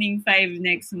turning 5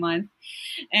 next month,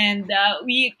 and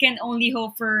we can only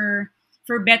hope for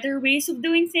better ways of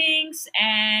doing things,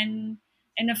 and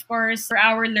And of course, for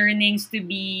our learnings to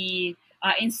be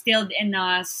instilled in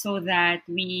us so that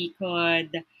we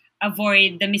could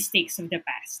avoid the mistakes of the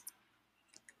past.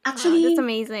 Wow, that's Actually,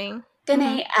 amazing. can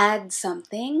Mm-hmm. I add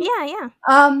something? Yeah, yeah.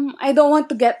 I don't want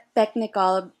to get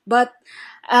technical, but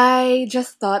I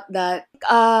just thought that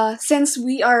since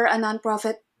we are a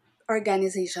nonprofit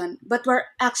organization, but we're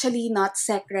actually not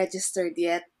SEC registered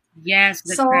yet, Yes,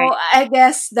 that's so right. I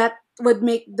guess that would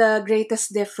make the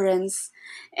greatest difference,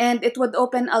 and it would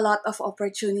open a lot of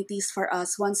opportunities for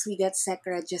us once we get SEC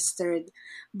registered.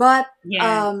 But Yes.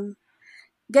 um,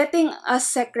 getting us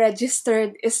SEC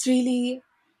registered is really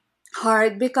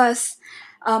hard because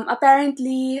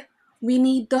apparently we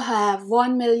need to have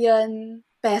 1 million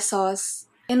pesos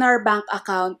in our bank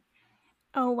account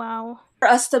Oh, wow. for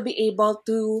us to be able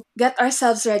to get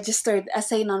ourselves registered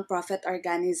as a nonprofit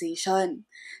organization.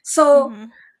 So,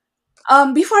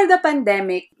 Mm-hmm. before the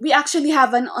pandemic, we actually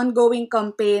have an ongoing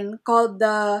campaign called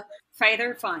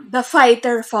Fighter fun. the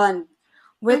Fighter Fund,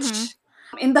 Mm-hmm. which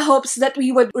in the hopes that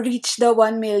we would reach the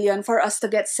 1 million for us to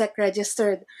get SEC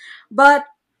registered. But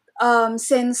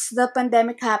since the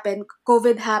pandemic happened,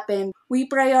 COVID happened, we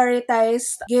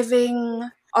prioritized giving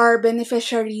our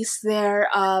beneficiaries their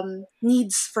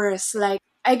needs first. Like,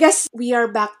 I guess we are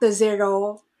back to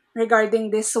zero regarding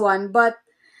this one, but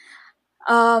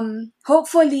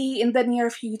hopefully in the near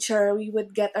future we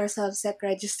would get ourselves SEC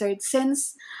registered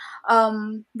since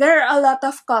there are a lot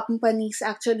of companies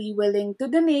actually willing to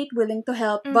donate, willing to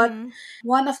help, but Mm-hmm.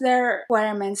 one of their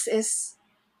requirements is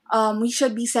we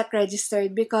should be SEC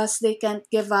registered because they can't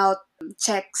give out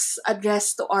checks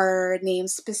addressed to our name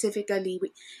specifically.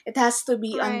 It has to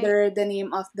be Right. under the name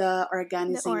of the The org.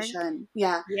 organization.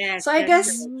 Yeah. Yes, So I that's guess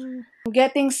right. Mm.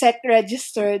 getting SEC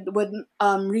registered would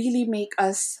really make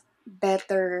us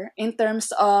better in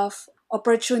terms of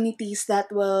opportunities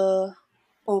that will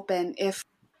open if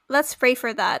Let's pray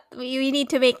for that. We need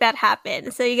to make that happen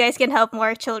so you guys can help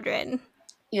more children.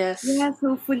 yes. Yes,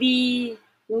 hopefully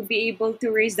we'll be able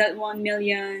to raise that 1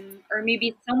 million, or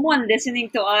maybe someone listening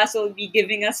to us will be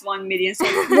giving us 1 million so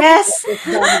we can get Yes. this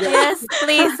done with. Yes,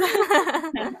 please.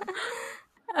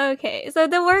 Okay, so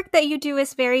the work that you do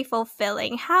is very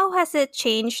fulfilling. How has it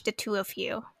changed the two of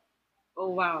you? Oh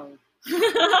wow.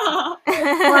 Wow.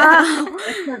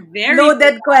 That's a very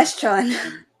Loaded profound question.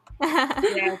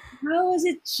 question. Yes. How has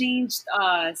it changed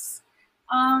us?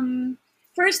 Um,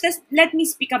 First, let me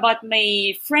speak about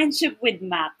my friendship with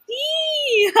Mac.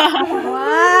 To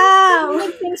Wow.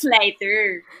 make things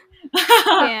lighter.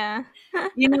 Yeah.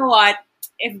 You know what?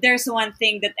 If there's one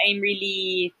thing that I'm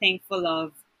really thankful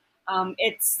of,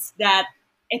 it's that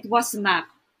it was Mac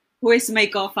who is my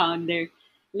co-founder.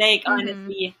 Like Mm-hmm.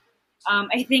 honestly,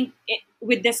 I think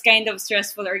with this kind of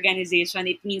stressful organization,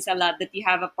 it means a lot that you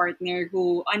have a partner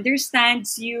who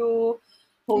understands you,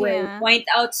 who will Yeah. point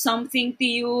out something to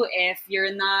you if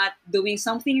you're not doing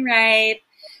something right,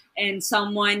 and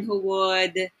someone who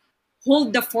would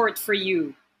hold the fort for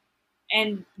you.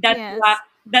 And Yes.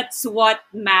 that's what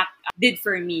Mac did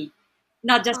for me,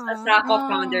 not just as Oh, a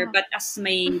co-founder, Oh. but as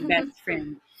my best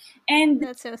friend. And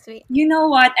that's so sweet. you know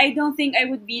what? I don't think I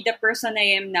would be the person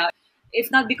I am now if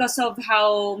not because of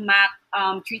how Mac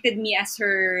treated me as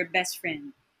her best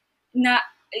friend. Na,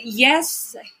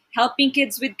 yes, helping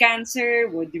kids with cancer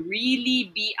would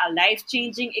really be a life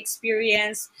changing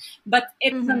experience, but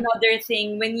it's Mm-hmm. another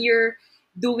thing when you're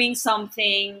doing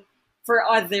something for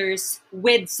others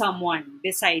with someone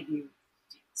beside you.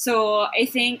 So I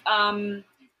think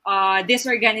this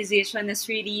organization has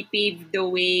really paved the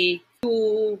way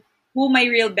to who my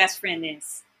real best friend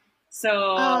is.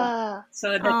 So Ah.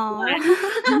 so that's one.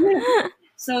 Oh.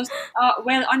 So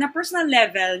well, on a personal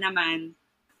level naman,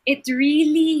 it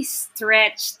really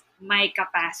stretched my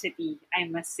capacity, I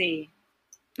must say.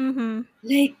 Mm-hmm.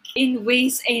 Like in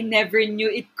ways I never knew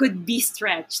it could be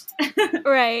stretched.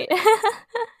 Right.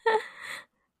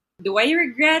 Do I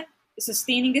regret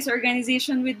sustaining this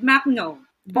organization with Mac? No.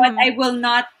 But Mm-hmm. I will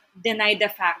not deny the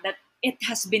fact that it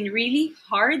has been really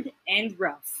hard and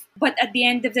rough. But at the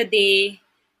end of the day,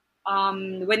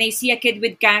 when I see a kid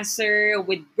with cancer,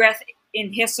 with breath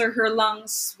in his or her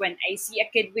lungs, when I see a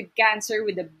kid with cancer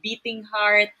with a beating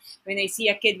heart, when I see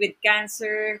a kid with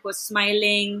cancer who's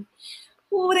smiling,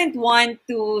 who wouldn't want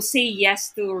to say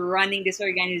yes to running this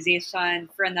organization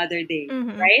for another day,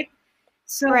 Mm-hmm. right?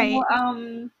 So, Right.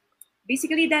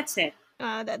 basically, that's it.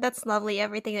 That's lovely.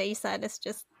 Everything that you said is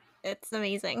just, it's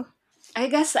amazing. I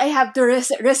guess I have to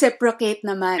reciprocate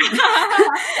naman.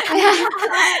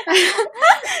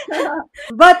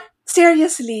 But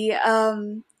seriously,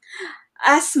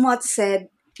 as Mott said,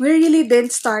 we really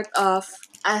didn't start off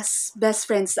as best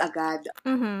friends agad.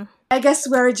 Mm-hmm. I guess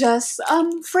we're just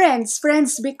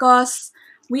friends because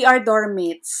we are dorm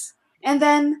mates. And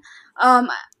then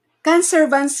Cancer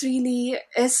Vans really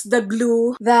is the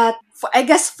glue that I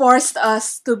guess forced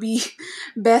us to be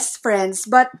best friends,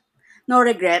 but no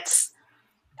regrets.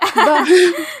 But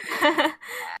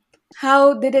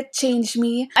how did it change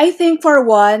me? I think for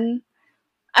one,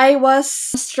 I was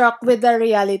struck with the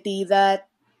reality that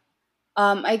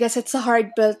I guess it's a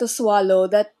hard pill to swallow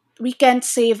that we can't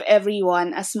save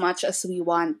everyone as much as we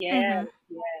want. Yes,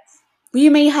 Mm-hmm. yes, We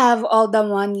may have all the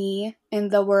money in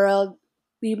the world.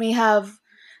 We may have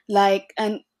like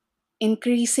an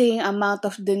increasing amount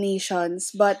of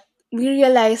donations, but we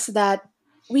realize that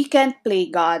we can't play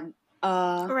God.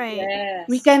 Right.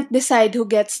 We yes, can't decide who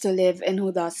gets to live and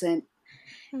who doesn't.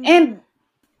 Mm-hmm. And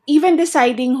even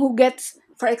deciding who gets,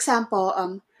 for example,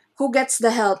 who gets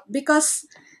the help, because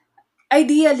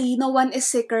ideally no one is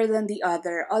sicker than the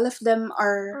other. All of them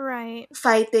are Right.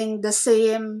 fighting the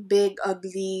same big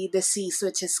ugly disease,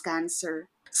 which is cancer.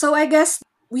 So I guess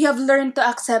we have learned to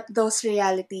accept those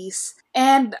realities,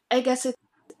 and I guess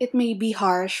it may be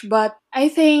harsh, but I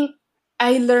think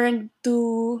I learned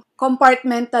to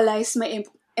compartmentalize my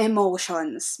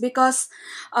emotions, because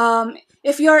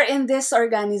if you're in this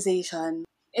organization,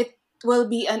 it will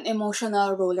be an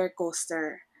emotional roller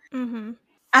coaster. Mm-hmm.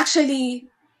 Actually,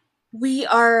 we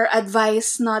are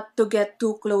advised not to get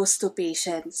too close to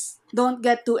patients. Don't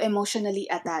get too emotionally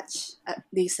attached,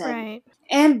 they said. Right.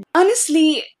 And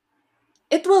honestly,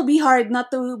 it will be hard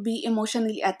not to be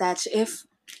emotionally attached if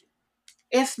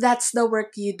that's the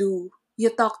work you do. You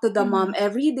talk to the Mm-hmm. mom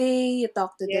every day, you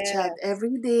talk to the child yes,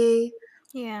 every day.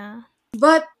 Yeah.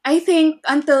 But I think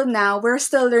until now we're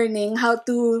still learning how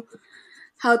to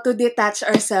detach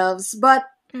ourselves, but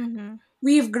Mm-hmm.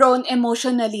 we've grown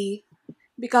emotionally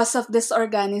because of this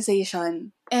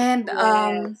organization. And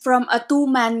yes, from a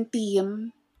two-man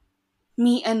team,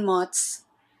 me and Mots,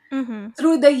 Mm-hmm.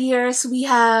 through the years we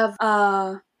have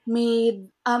made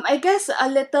I guess a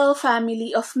little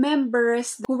family of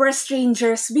members who were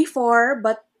strangers before,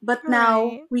 but now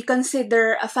Right. we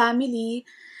consider a family.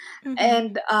 Mm-hmm.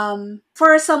 And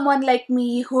for someone like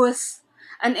me who's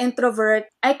an introvert,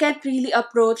 I can't really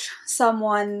approach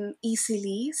someone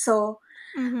easily. So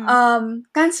Mm-hmm.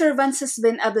 Cancervance has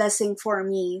been a blessing for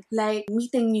me, like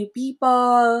meeting new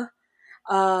people,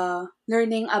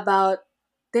 learning about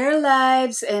their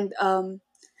lives, and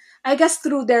I guess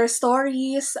through their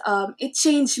stories, it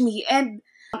changed me. And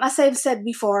as I've said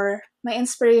before, my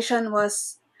inspiration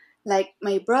was like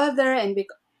my brother, and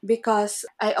because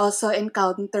I also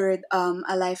encountered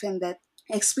a life and death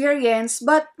experience.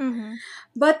 Mm-hmm.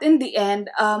 But in the end,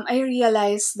 I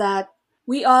realized that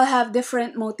we all have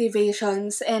different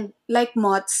motivations, and like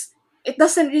Mots, it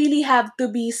doesn't really have to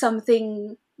be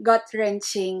something gut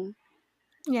wrenching.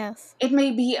 Yes. It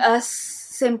may be as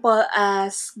simple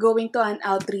as going to an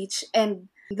outreach, and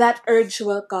that urge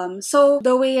will come. So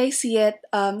the way I see it,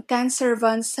 Cancer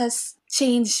Vans has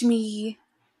changed me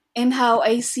in how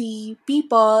I see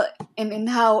people, and in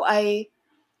how I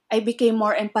became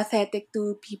more empathetic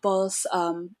to people's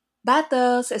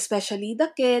battles, especially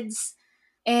the kids.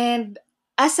 And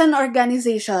as an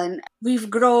organization, we've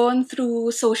grown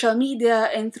through social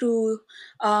media and through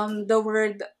the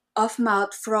word of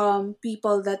mouth from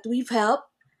people that we've helped.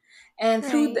 And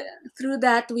Right. through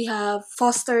that, we have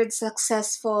fostered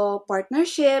successful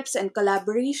partnerships and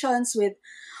collaborations with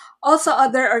also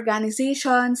other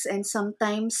organizations and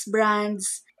sometimes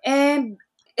brands. And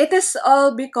it is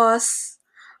all because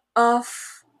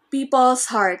of people's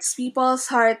hearts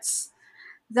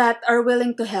that are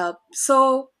willing to help.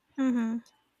 So, Mm-hmm.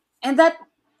 and that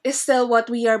is still what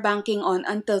we are banking on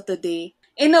until today.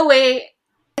 In a way,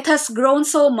 it has grown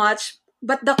so much,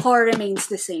 but the core remains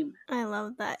the same. I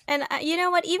love that. And you know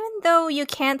what? Even though you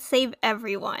can't save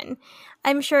everyone,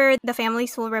 I'm sure the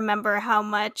families will remember how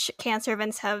much cancer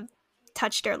events have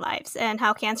touched their lives and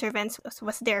how cancer events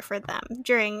was there for them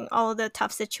during all the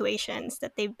tough situations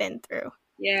that they've been through.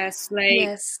 yes.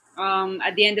 Like, Yes.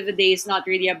 at the end of the day, it's not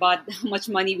really about how much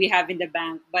money we have in the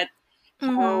bank, but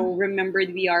Mm-hmm. how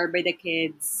remembered we are by the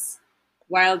kids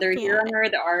while they're here Yeah, on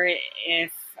earth, or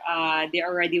if they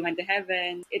already went to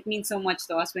heaven. It means so much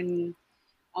to us when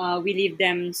we leave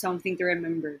them something to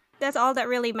remember. that's all that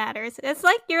really matters. It's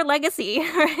like your legacy,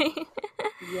 right?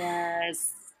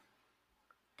 Yes.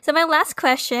 So my last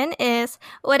question is,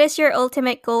 what is your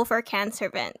ultimate goal for cancer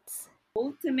events?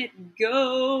 Ultimate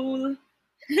goal.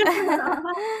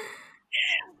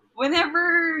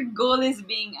 Whenever goal is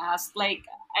being asked, like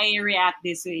I react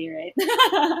this way, right?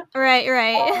 Right,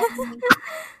 right. um,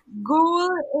 Goal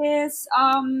is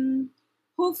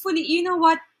hopefully, you know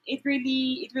what,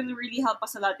 it will really help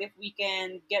us a lot if we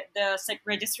can get the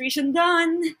registration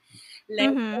done. Like,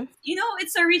 Mm-hmm.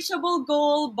 it's a reachable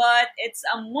goal, but it's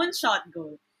a moonshot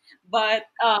goal. But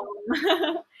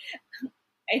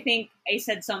I think I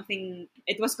said something.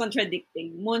 It was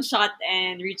contradicting moonshot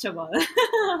and reachable.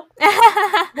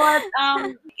 But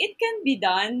it can be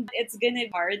done. It's gonna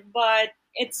be hard, but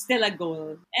it's still a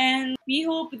goal. And we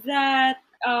hope that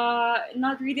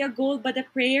not really a goal but a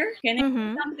prayer. Can I say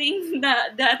Mm-hmm. something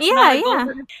that's Yeah, not a goal? yeah,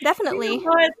 But definitely.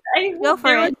 I Go hope for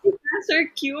there it. will be cancer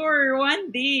cure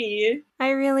one day.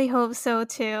 I really hope so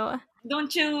too.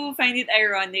 Don't you find it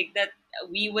ironic that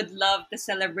we would love to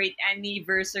celebrate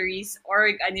anniversaries or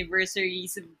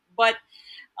anniversaries, but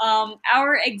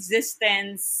our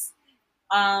existence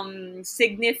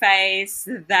signifies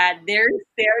that there's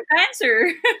their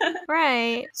cancer.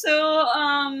 Right. So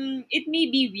it may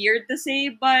be weird to say,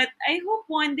 but I hope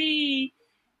one day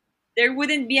there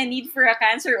wouldn't be a need for a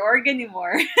cancer org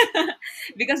anymore,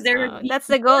 because there would Oh, be that's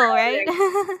the cure goal, right?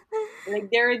 already.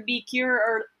 Like there would be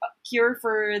cure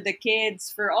for the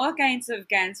kids for all kinds of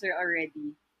cancer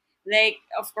already. Like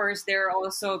of course there are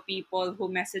also people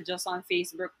who message us on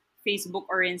Facebook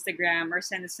or Instagram or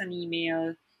send us an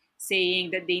email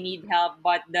saying that they need help,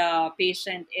 but the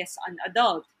patient is an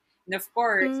adult. And of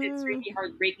course, it's Mm, really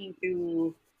heartbreaking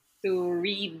to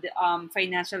read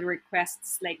financial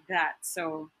requests like that.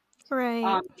 So right.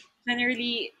 um,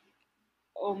 generally,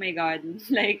 oh my God,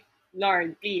 like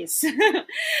Lord, please,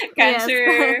 Yes.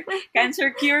 cancer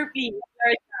cure, please.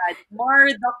 Lord God, more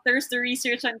doctors to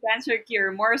research on cancer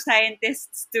cure, more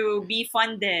scientists to be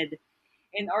funded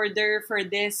in order for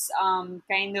this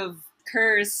kind of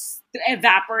curse to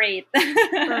evaporate.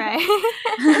 Right.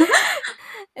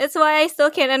 It's why I still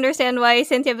can't understand why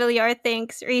Cynthia Villar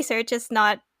thinks research is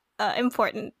not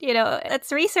important.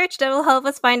 It's research that will help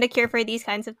us find a cure for these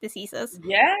kinds of diseases.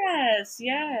 Yes,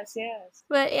 yes, yes.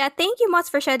 But yeah, thank you, Mots,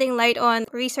 for shedding light on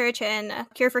research and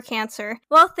cure for cancer.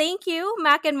 Well, thank you,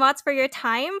 Mac and Mots, for your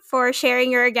time, for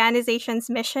sharing your organization's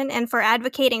mission, and for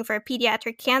advocating for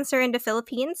pediatric cancer in the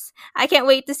Philippines. I can't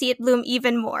wait to see it bloom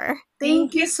even more.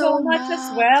 Thank Thank you you so so much as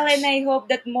well, and much. I hope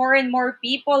that more and more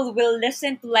people will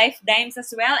listen to Life Dimes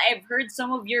as well. I've heard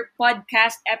some of your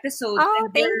podcast episodes, Oh,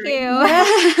 and thank they're you.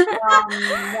 really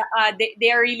they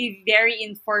are really very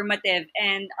informative,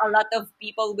 and a lot of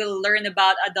people will learn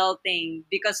about adulting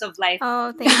because of Life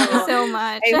Oh, Dimes. thank you So so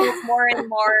much. I hope more and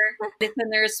more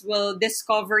listeners will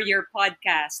discover your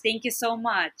podcast. Thank you so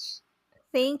much.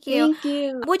 Thank you. Thank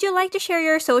you. Would you like to share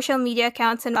your social media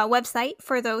accounts and website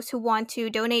for those who want to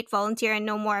donate, volunteer, and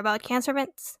know more about cancer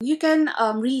events? You can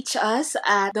reach us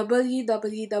at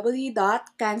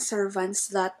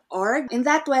www.cancervans.org. In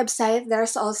that website,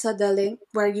 there's also the link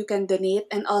where you can donate,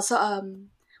 and also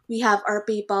we have our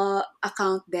PayPal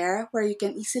account there where you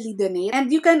can easily donate.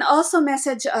 And you can also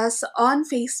message us on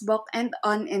Facebook and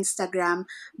on Instagram,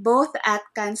 both at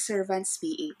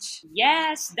CancerVansPH.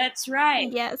 Yes, that's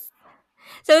right. Yes.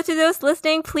 So to those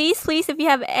listening, please, if you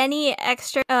have any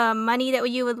extra money that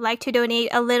you would like to donate,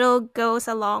 a little goes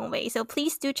a long way. So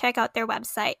please do check out their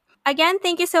website. Again,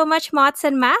 thank you so much, Mots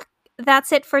and Mac.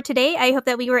 That's it for today. I hope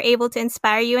that we were able to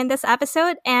inspire you in this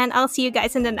episode, and I'll see you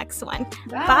guys in the next one.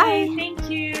 Bye. Bye. Thank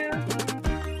you.